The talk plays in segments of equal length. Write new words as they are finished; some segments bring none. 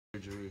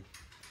surgery.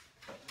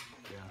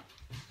 Yeah.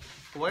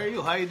 Why are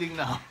you hiding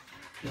now?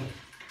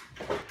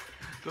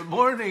 Good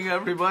morning,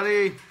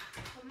 everybody. Good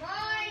morning.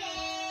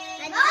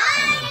 Good morning.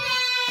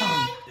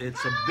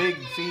 It's a big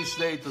feast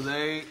day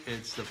today.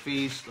 It's the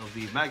feast of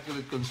the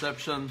Immaculate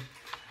Conception.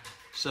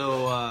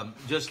 So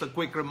just a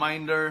quick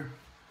reminder,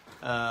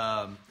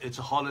 it's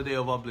a holiday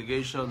of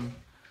obligation.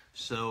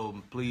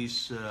 So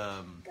please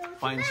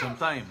find some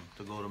time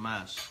to go to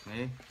Mass.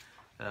 Okay?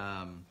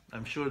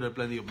 I'm sure there are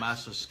plenty of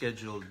Masses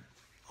scheduled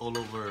all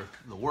over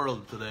the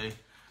world today.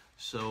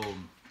 So,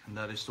 and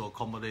that is to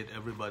accommodate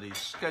everybody's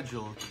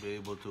schedule to be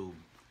able to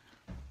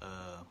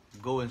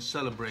go and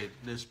celebrate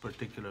this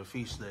particular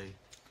feast day,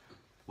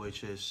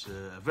 which is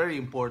a very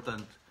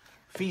important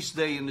feast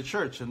day in the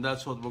church. And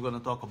that's what we're going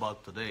to talk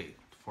about today,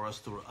 for us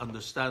to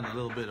understand a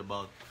little bit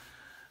about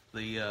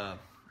the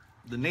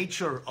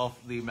nature of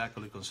the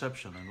Immaculate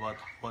Conception and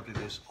what it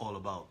is all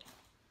about.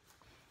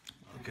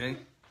 Okay?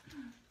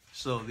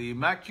 So, the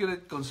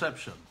Immaculate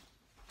Conception.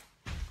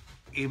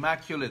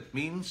 Immaculate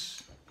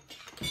means...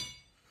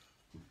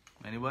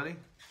 Anybody?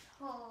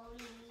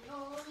 Holy,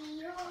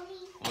 holy, holy.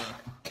 Well,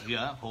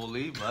 yeah,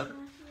 holy,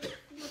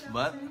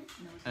 but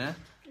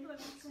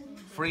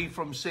free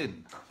from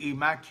sin.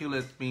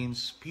 Immaculate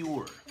means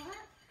pure.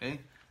 Okay?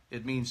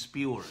 It means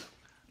pure.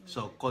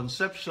 So,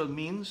 conception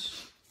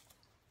means...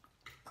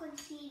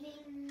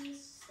 Conceiving a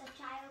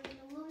child in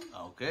the womb.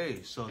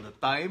 Okay, so the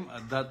time,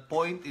 at that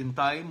point in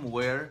time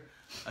where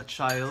a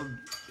child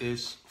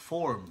is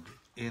formed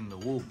in the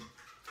womb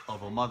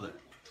of a mother.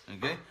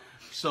 Okay?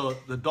 So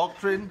the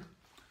doctrine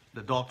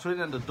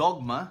and the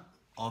dogma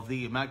of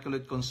the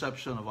Immaculate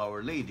Conception of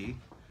Our Lady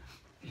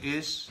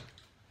is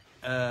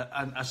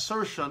an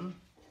assertion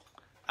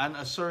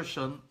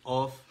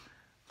of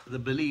the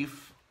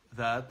belief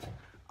that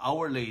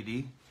Our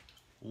Lady,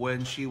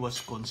 when she was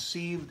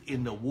conceived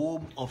in the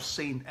womb of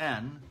Saint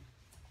Anne,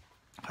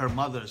 her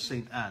mother,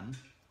 Saint Anne,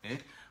 okay?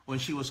 When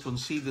she was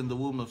conceived in the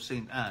womb of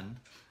Saint Anne,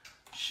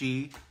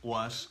 she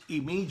was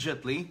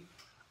immediately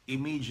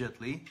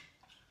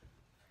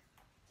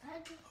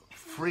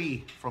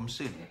free from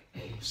sin.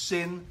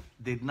 Sin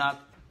did not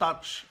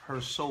touch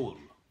her soul.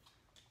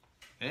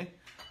 Okay?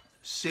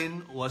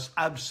 Sin was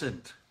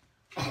absent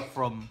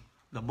from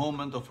the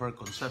moment of her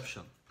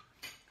conception.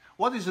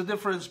 What is the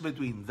difference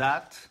between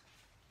that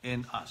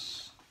and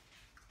us?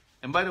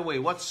 And by the way,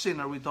 what sin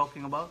are we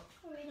talking about?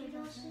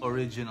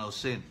 Original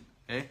sin.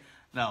 Okay?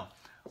 Now,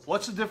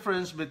 what's the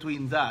difference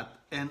between that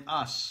and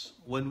us?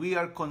 When we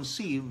are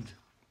conceived,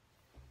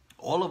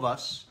 all of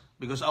us,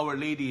 because Our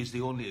Lady is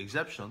the only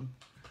exception,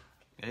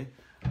 okay?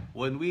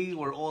 When we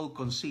were all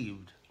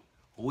conceived,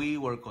 we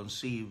were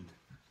conceived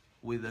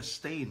with a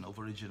stain of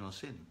original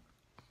sin.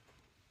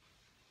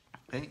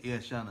 Okay?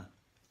 Yes, Shana.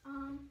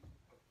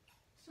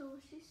 So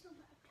was she still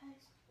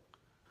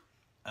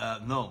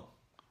baptized? No,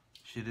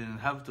 she didn't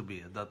have to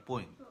be at that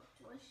point.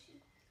 Was she?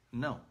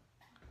 No.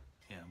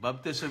 Yeah,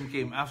 baptism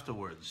came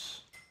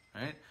afterwards,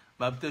 right?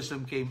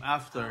 Baptism came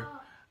after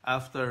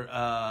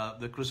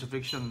the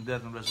crucifixion,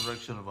 death, and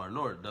resurrection of our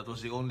Lord. That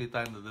was the only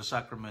time that the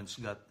sacraments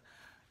got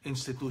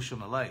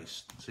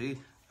institutionalized, see,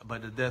 by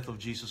the death of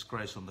Jesus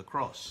Christ on the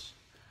cross.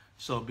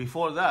 So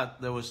before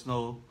that, there was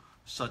no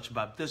such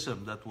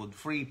baptism that would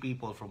free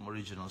people from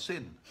original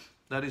sin.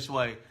 That is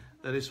why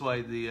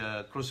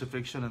the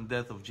crucifixion and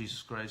death of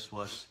Jesus Christ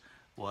was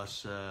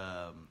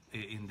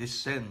in this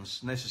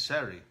sense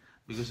necessary,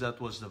 because that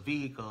was the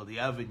vehicle, the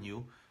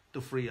avenue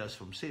to free us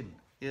from sin.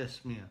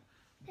 Yes, Mia.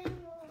 Then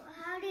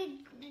how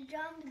did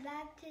John the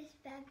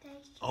Baptist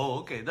baptize? Oh,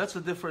 okay. That's a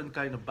different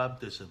kind of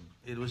baptism.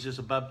 It was just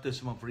a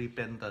baptism of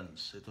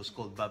repentance. It was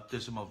called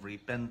baptism of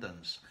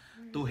repentance,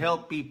 to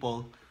help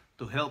people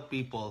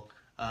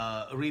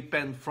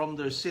repent from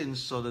their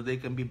sins so that they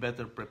can be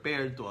better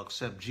prepared to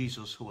accept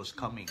Jesus, who was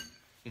coming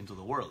into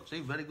the world.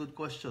 See, very good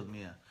question,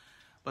 Mia.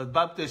 But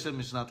baptism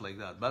is not like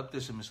that.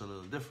 Baptism is a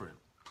little different.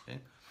 Okay?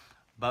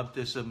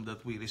 Baptism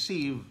that we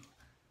receive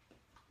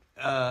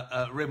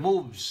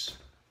removes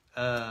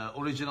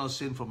original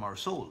sin from our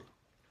soul.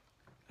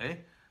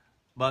 Okay?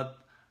 But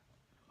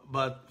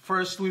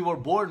first we were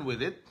born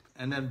with it,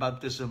 and then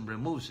baptism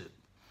removes it.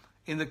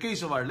 In the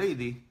case of Our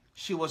Lady,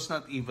 she was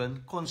not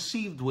even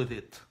conceived with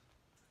it.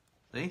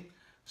 Okay?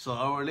 So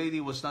Our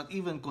Lady was not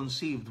even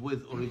conceived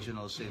with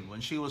original sin.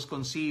 When she was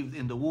conceived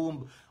in the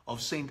womb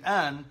of Saint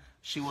Anne,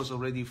 she was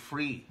already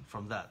free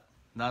from that.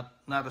 Not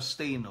a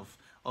stain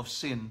of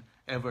sin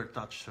ever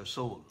touched her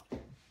soul.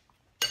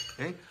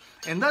 Okay?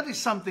 And that is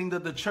something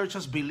that the church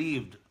has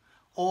believed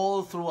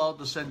all throughout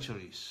the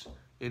centuries.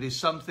 It is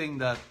something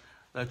that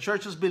the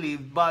church has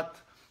believed, but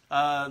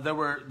there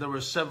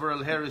were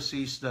several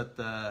heresies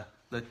that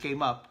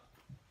came up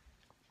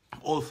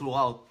all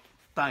throughout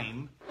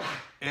time.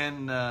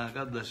 And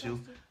God bless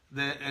you.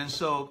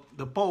 So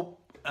the Pope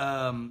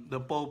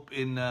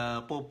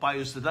Pope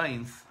Pius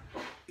IX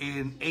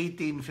in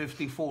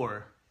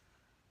 1854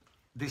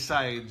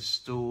 decides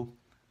to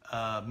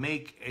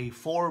make a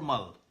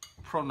formal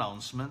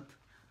pronouncement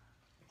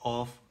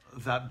of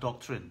that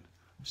doctrine,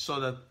 so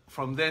that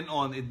from then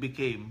on it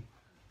became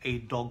a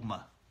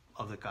dogma.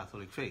 of the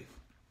Catholic faith.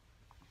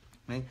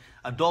 Okay?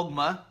 A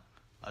dogma,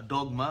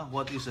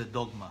 what is a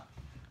dogma?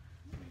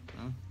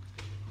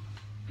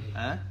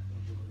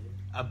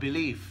 A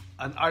belief,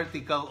 an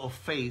article of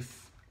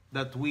faith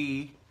that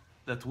we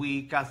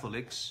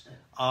Catholics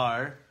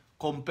are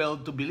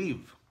compelled to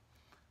believe.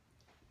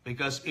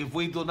 Because if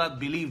we do not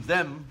believe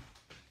them,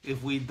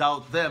 if we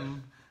doubt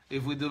them,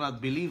 if we do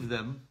not believe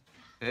them,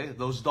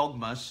 those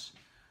dogmas,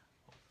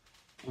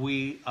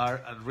 we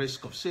are at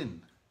risk of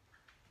sin.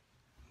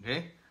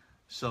 Okay?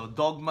 So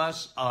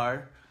dogmas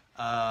are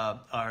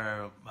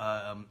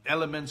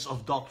elements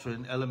of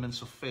doctrine,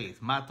 elements of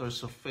faith,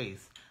 matters of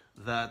faith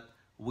that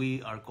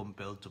we are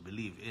compelled to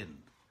believe in.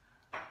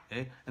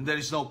 Okay? And there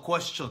is no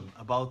question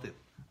about it.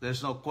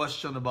 There's no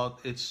question about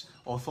its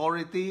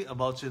authority,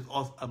 about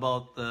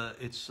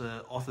its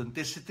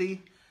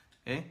authenticity.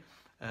 Okay?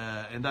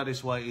 And that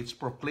is why it's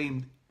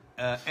proclaimed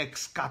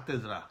ex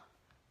cathedra.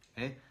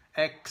 Okay?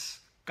 Ex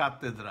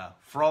cathedra,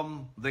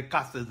 from the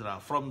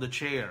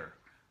chair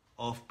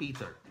of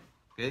Peter.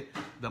 Okay?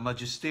 The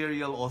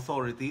magisterial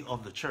authority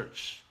of the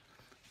church.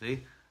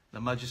 See?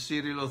 The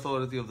magisterial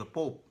authority of the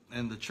Pope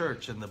and the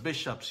church and the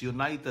bishops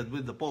united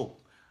with the Pope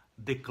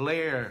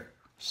declare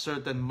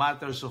certain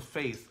matters of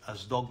faith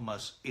as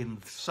dogmas in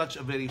such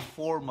a very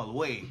formal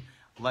way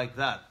like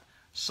that,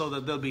 so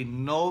that there'll be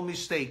no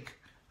mistake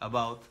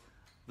about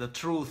the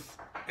truth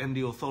and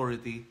the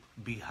authority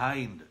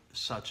behind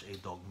such a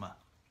dogma.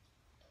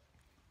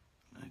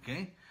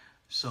 Okay?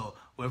 So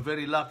we're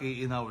very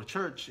lucky in our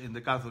church, in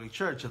the Catholic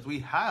Church, that we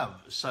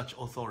have such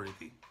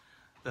authority.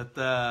 That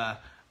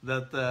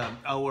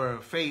our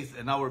faith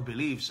and our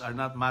beliefs are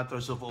not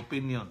matters of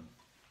opinion.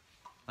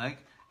 Right?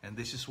 And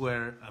this is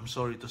where, I'm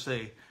sorry to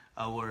say,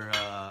 our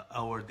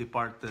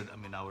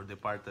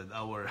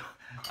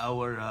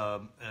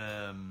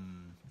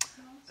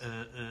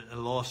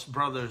lost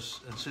brothers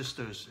and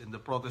sisters in the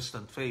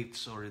Protestant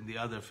faiths or in the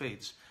other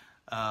faiths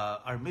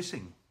are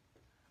missing.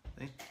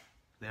 Okay?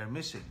 They are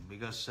missing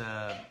because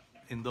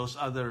in those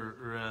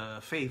other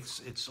faiths,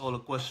 it's all a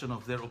question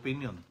of their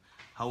opinion.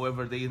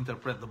 However they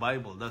interpret the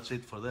Bible, that's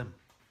it for them.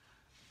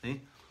 See?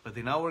 But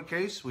in our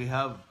case, we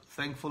have,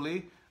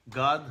 thankfully,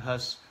 God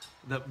has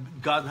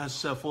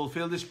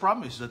fulfilled His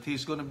promise that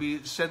He's going to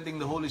be sending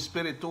the Holy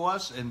Spirit to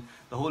us, and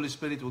the Holy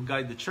Spirit will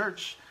guide the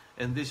church.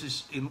 And this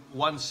is, in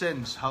one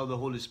sense, how the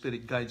Holy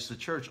Spirit guides the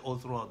church all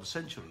throughout the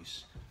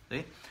centuries.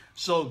 See?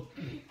 So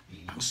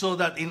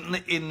that in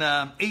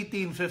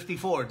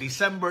 1854,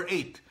 December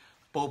 8,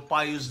 Pope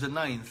Pius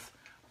IX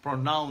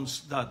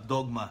pronounced that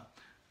dogma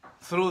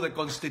through the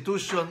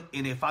Constitution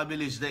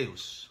Ineffabilis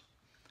Deus.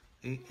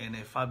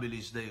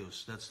 Ineffabilis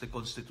Deus. That's the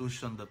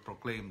Constitution that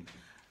proclaimed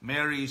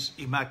Mary's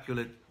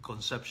Immaculate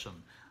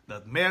Conception.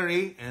 That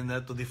Mary, and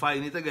to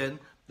define it again,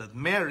 that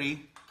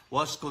Mary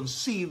was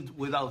conceived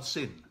without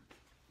sin.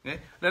 Okay?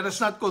 Let us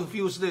not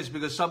confuse this,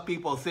 because some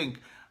people think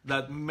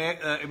that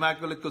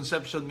Immaculate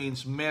Conception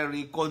means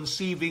Mary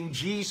conceiving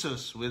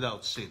Jesus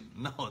without sin.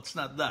 No, it's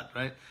not that,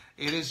 right?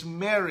 It is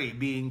Mary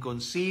being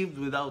conceived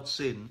without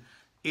sin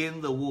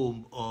in the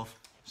womb of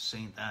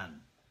Saint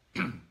Anne.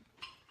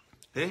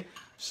 Okay?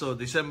 So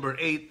December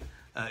 8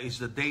 is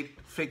the date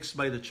fixed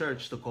by the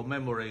church to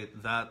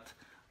commemorate that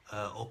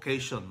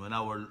occasion when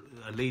Our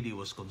Lady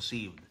was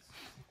conceived.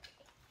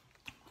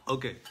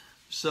 Okay,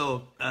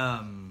 so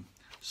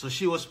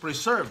she was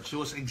preserved. She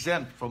was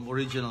exempt from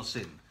original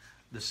sin.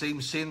 The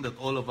same sin that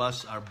all of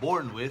us are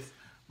born with,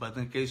 but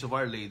in the case of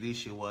Our Lady,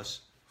 she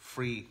was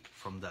free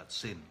from that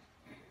sin.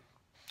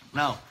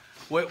 Now,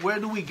 where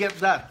do we get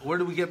that? Where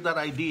do we get that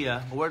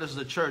idea? Where does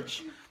the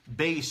church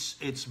base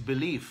its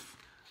belief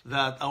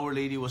that Our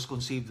Lady was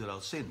conceived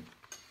without sin?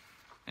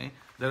 Okay?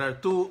 There are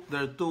two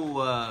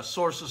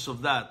sources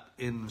of that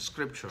in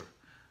Scripture.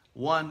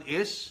 One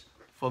is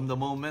from the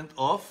moment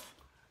of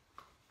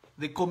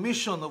the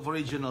commission of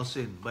original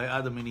sin by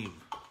Adam and Eve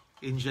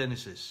in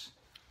Genesis.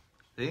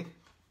 See?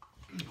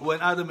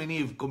 When Adam and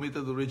Eve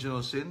committed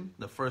original sin,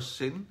 the first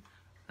sin,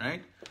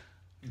 right?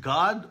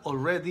 God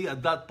already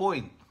at that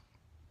point,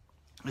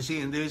 you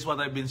see, and this is what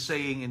I've been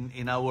saying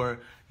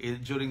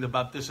during the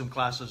baptism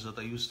classes that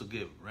I used to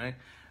give, right?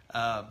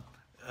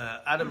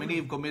 Adam and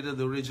Eve committed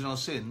the original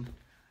sin,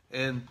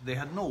 and they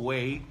had no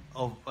way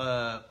of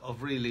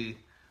really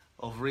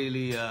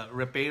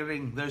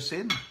repairing their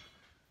sin.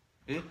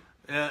 Okay?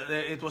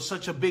 It was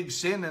such a big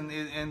sin,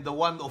 and the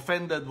one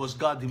offended was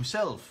God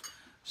Himself.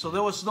 So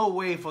there was no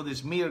way for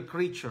these mere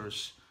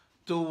creatures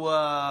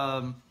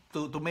to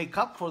make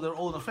up for their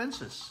own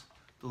offenses,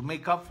 to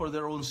make up for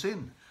their own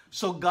sin.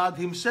 So God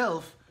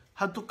Himself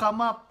had to come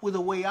up with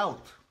a way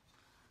out.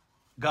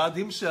 God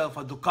Himself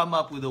had to come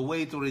up with a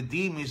way to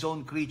redeem His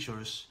own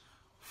creatures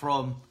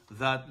from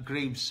that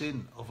grave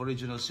sin of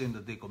original sin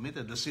that they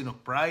committed, the sin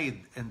of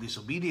pride and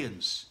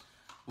disobedience,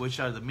 which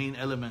are the main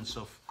elements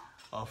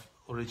of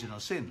original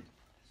sin.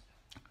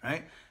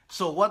 Right?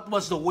 So what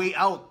was the way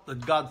out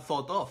that God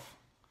thought of?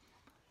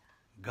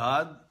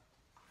 God,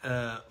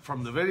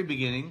 from the very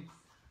beginning,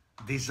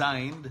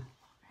 designed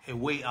a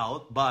way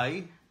out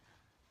by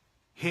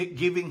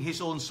giving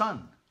His own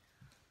Son.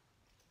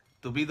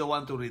 to be the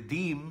one to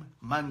redeem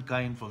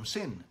mankind from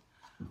sin.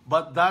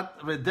 But that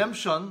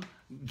redemption,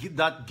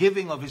 that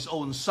giving of his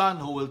own son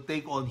who will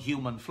take on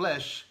human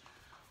flesh,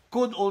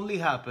 could only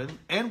happen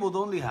and would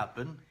only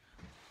happen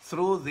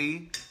through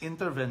the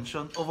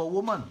intervention of a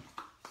woman.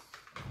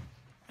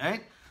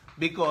 Right?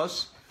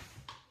 Because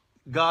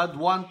God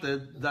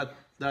wanted that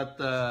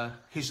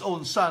his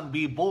own son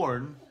be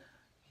born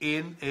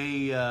in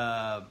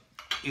a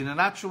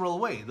natural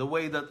way, the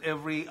way that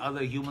every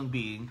other human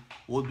being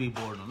would be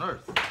born on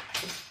earth.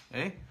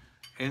 Okay?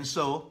 And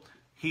so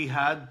he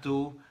had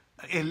to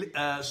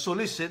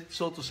solicit,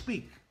 so to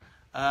speak,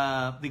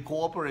 the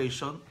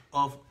cooperation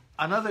of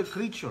another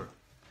creature,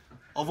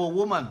 of a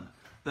woman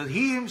that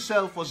he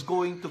himself was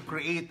going to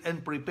create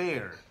and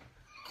prepare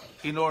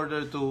in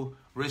order to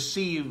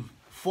receive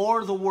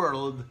for the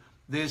world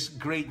this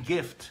great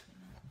gift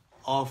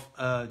of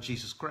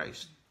Jesus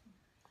Christ.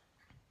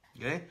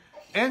 Okay?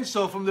 And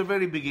so from the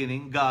very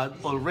beginning,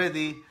 God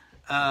already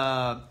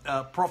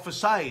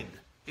prophesied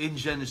in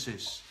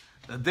Genesis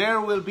that there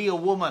will be a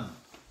woman.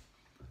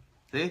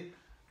 See?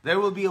 There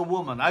will be a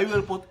woman. I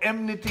will put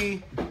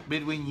enmity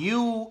between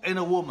you and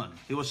a woman.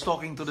 He was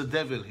talking to the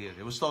devil here.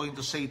 He was talking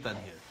to Satan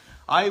here.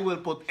 I will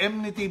put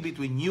enmity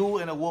between you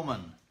and a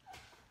woman,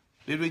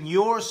 between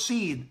your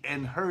seed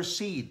and her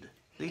seed.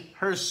 See?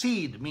 Her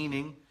seed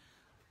meaning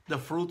the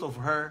fruit of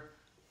her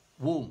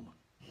womb,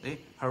 see?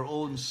 Her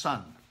own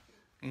son.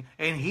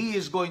 And he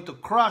is going to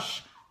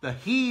crush the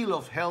heel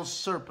of hell's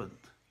serpent.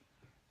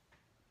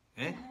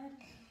 Okay?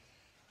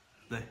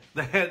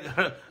 The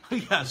head,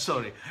 yeah,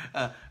 sorry.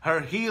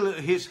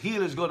 His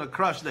heel is going to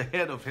crush the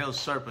head of hell's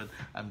serpent.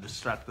 I'm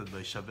distracted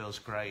by Chabel's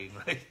crying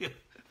right here.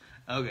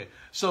 Okay,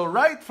 so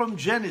right from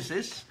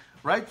Genesis,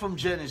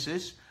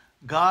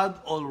 God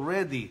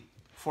already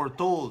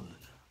foretold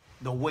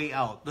the way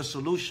out, the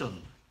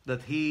solution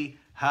that he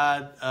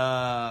had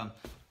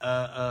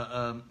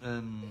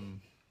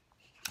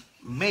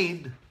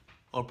made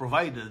or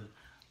provided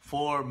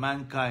for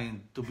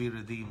mankind to be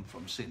redeemed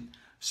from sin.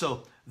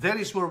 So that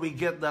is where we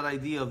get that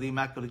idea of the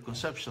Immaculate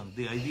Conception,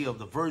 the idea of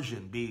the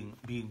Virgin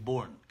being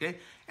born. Okay,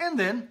 and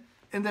then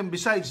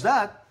besides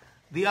that,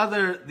 the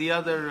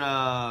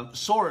other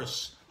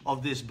source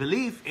of this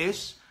belief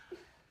is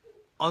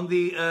on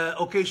the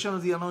occasion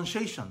of the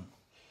Annunciation,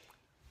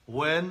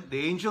 when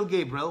the angel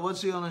Gabriel.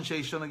 What's the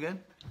Annunciation again?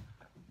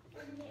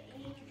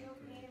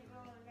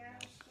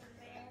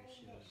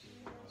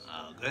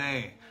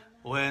 Okay.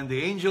 When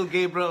the angel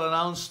Gabriel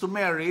announced to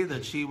Mary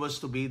that she was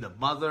to be the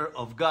mother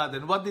of God.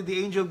 And what did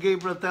the angel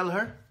Gabriel tell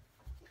her?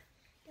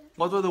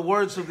 What were the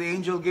words of the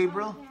angel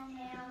Gabriel?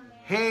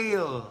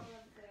 Hail,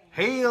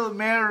 hail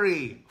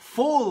Mary,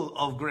 full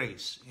of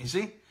grace. You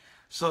see?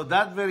 So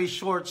that very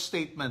short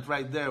statement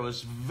right there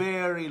was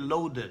very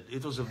loaded.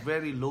 It was a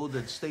very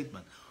loaded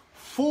statement.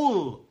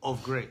 Full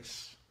of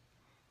grace.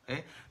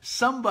 Okay?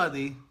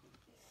 Somebody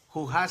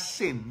who has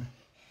sin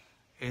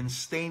and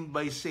stained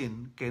by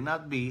sin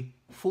cannot be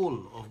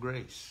full of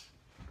grace.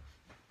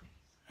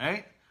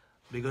 Right?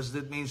 Because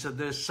that means that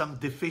there's some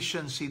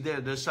deficiency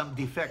there. There's some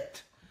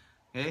defect.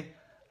 Okay?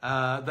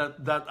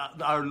 That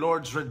our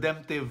Lord's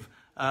redemptive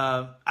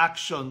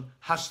action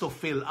has to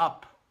fill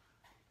up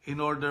in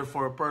order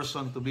for a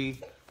person to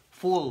be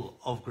full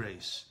of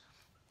grace.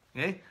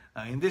 Okay?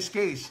 In this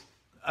case,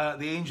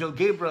 the angel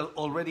Gabriel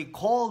already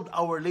called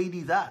Our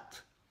Lady that.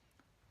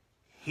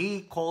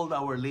 He called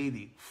Our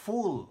Lady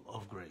full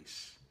of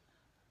grace.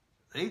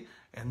 See?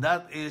 And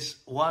that is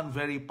one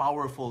very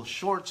powerful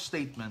short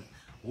statement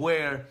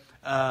where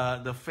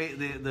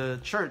the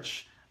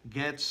church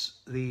gets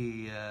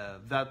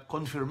that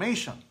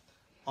confirmation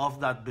of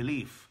that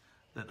belief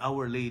that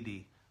Our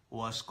Lady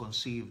was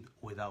conceived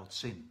without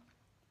sin.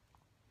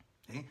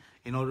 Okay?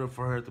 In order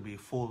for her to be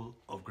full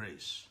of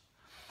grace.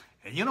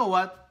 And you know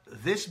what?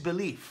 This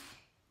belief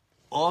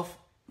of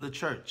the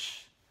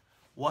church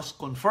was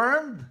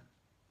confirmed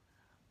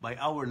by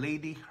Our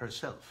Lady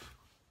herself.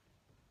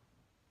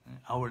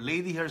 Our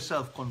Lady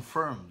herself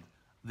confirmed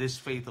this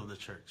faith of the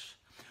church.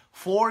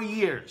 4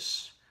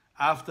 years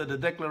after the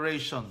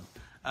declaration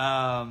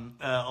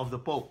of the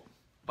Pope,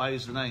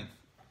 Pius IX,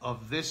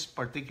 of this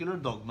particular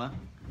dogma.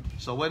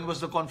 So when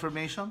was the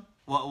confirmation?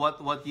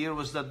 What year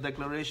was that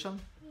declaration?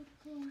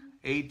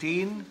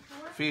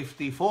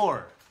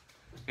 1854.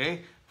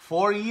 Okay?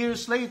 4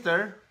 years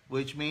later,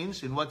 which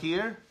means in what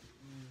year?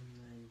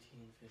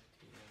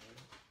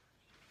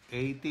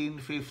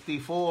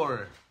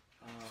 1854.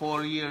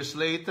 4 years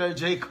later,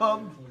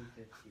 Jacob?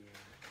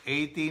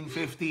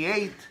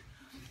 1858.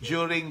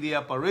 During the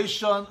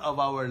apparition of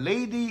Our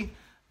Lady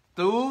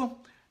to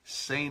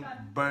Saint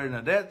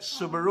Bernadette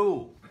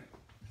Soubirous.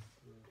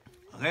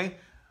 Okay?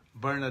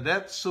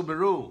 Bernadette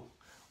Soubirous.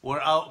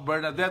 Where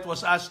Bernadette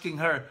was asking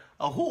her,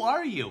 who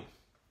are you?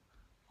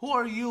 Who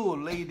are you,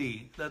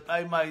 lady, that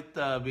I might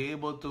be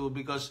able to,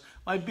 because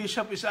my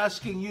bishop is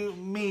asking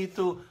me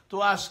to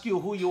ask you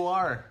who you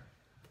are.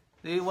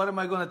 What am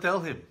I going to tell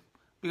him?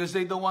 Because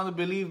they don't want to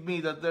believe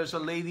me that there's a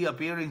lady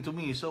appearing to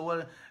me. So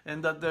what,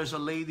 and that there's a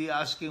lady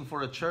asking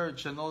for a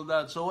church and all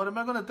that. So what am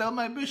I going to tell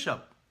my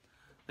bishop?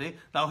 See?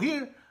 Now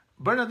here,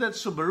 Bernadette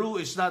Subaru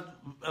is not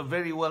a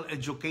very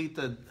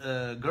well-educated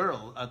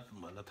girl at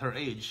her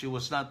age. She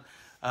was not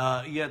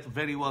yet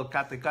very well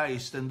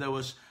catechized, and there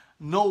was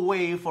no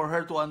way for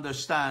her to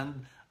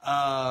understand,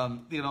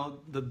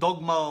 the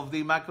dogma of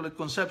the Immaculate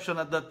Conception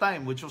at that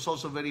time, which was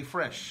also very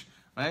fresh,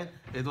 right?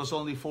 It was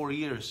only 4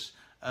 years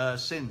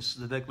since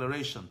the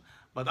declaration.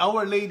 But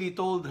Our Lady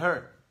told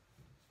her,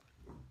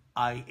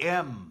 I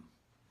am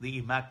the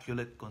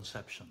Immaculate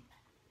Conception.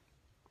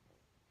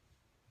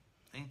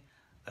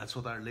 That's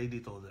what Our Lady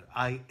told her.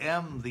 I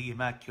am the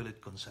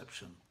Immaculate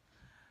Conception.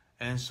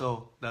 And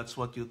so that's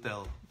what you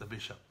tell the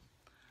bishop.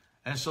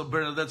 And so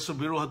Bernadette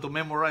Subiru had to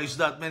memorize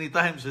that many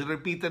times. She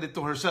repeated it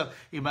to herself.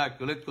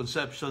 Immaculate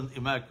Conception,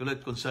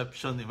 Immaculate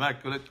Conception,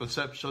 Immaculate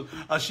Conception.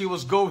 As she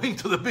was going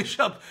to the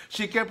bishop,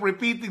 she kept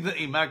repeating the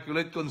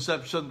Immaculate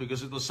Conception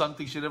because it was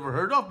something she never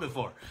heard of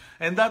before.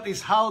 And that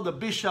is how the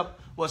bishop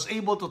was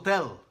able to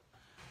tell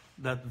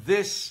that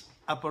this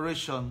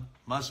apparition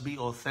must be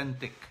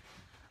authentic.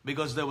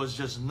 Because there was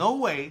just no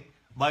way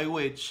by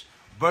which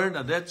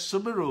Bernadette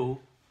Subiru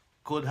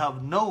could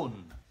have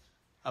known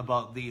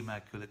about the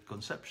Immaculate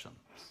Conception.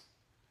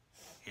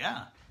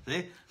 Yeah,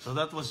 see? So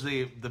that was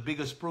the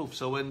biggest proof.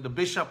 So when the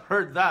bishop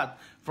heard that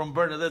from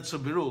Bernadette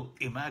Subiru,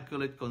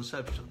 Immaculate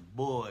Conception,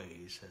 boy,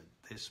 he said,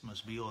 this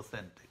must be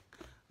authentic.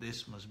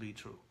 This must be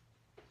true.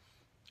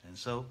 And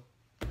so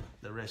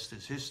the rest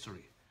is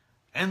history.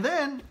 But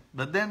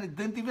then it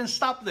didn't even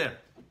stop there.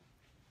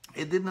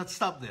 It did not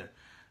stop there.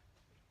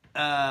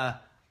 There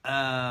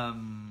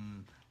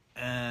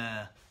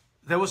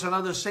was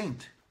another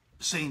saint,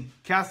 Saint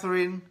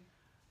Catherine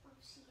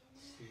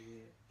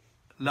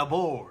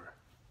Labor.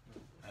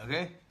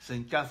 Okay,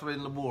 Saint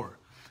Catherine Labor,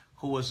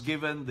 who was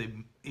given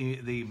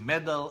the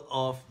medal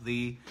of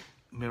the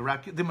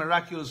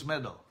miraculous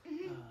medal.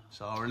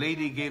 So Our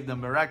Lady gave the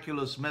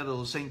miraculous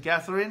medal to Saint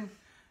Catherine,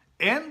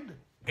 and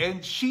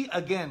she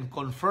again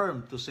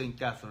confirmed to Saint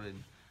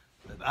Catherine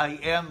that I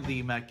am the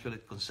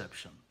Immaculate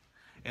Conception.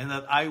 And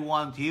that I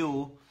want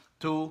you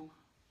to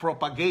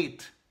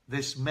propagate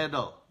this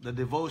medal, the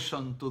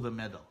devotion to the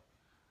medal.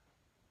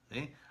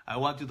 See? I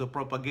want you to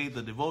propagate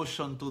the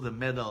devotion to the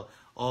medal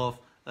of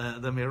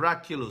the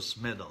miraculous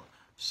medal.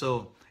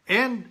 So,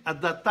 and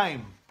at that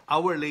time,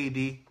 Our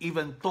Lady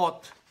even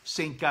taught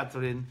Saint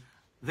Catherine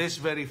this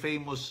very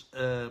famous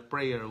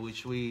prayer,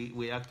 which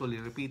we actually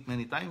repeat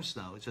many times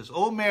now. It says,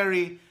 O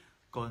Mary,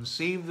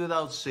 conceived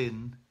without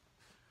sin,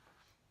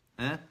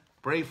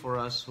 pray for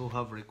us who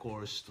have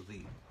recourse to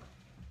thee.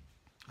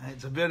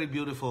 It's a very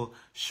beautiful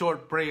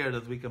short prayer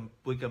that we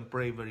can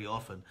pray very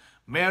often.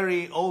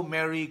 Mary, O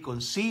Mary,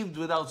 conceived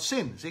without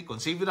sin. See,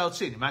 conceived without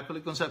sin,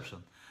 Immaculate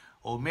Conception.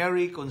 O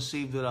Mary,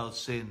 conceived without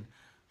sin,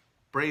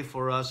 pray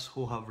for us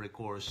who have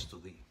recourse to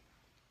thee.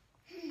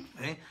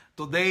 Okay?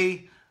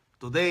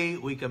 Today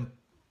we can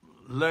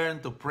learn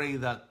to pray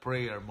that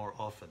prayer more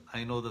often.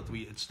 I know that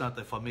it's not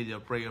a familiar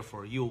prayer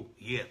for you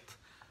yet.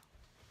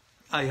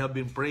 I have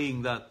been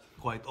praying that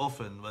quite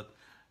often, but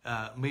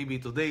maybe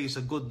today is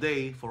a good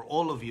day for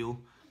all of you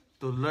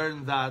to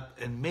learn that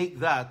and make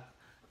that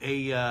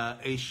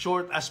a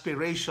short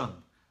aspiration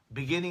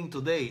beginning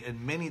today and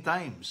many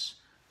times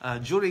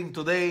during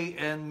today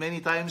and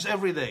many times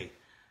every day,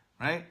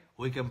 right?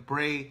 We can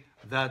pray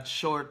that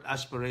short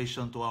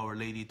aspiration to Our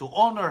Lady to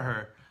honor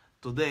her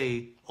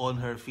today on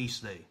her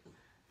feast day,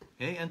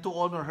 okay? And to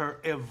honor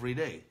her every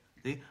day.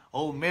 See?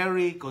 O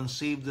Mary,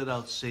 conceived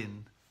without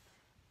sin,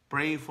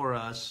 pray for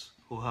us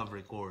who have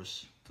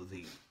recourse to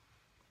thee.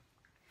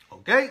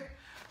 Okay,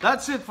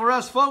 that's it for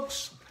us,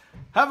 folks.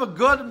 Have a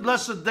good and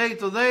blessed day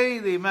today,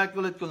 the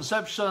Immaculate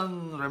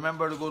Conception.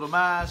 Remember to go to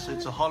Mass.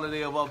 It's a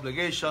holiday of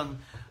obligation.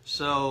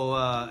 So,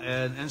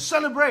 and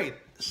celebrate.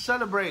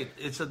 Celebrate.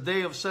 It's a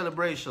day of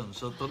celebration.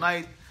 So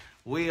tonight,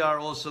 we are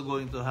also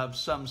going to have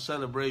some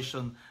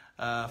celebration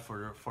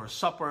for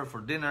supper,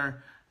 for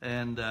dinner,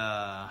 and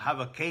have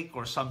a cake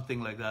or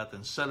something like that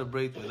and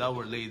celebrate with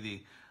Our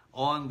Lady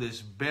on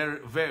this very,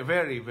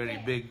 very, very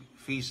big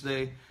feast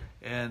day,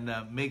 and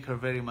make her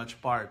very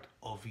much part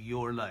of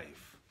your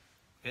life.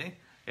 Okay?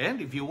 And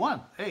if you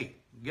want, hey,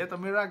 get a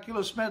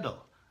miraculous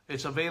medal.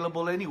 It's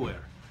available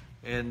anywhere.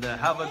 And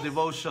have a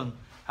devotion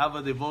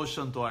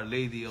to Our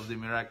Lady of the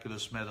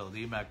Miraculous Medal,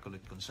 the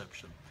Immaculate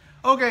Conception.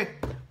 Okay,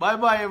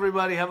 bye-bye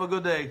everybody. Have a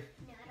good day.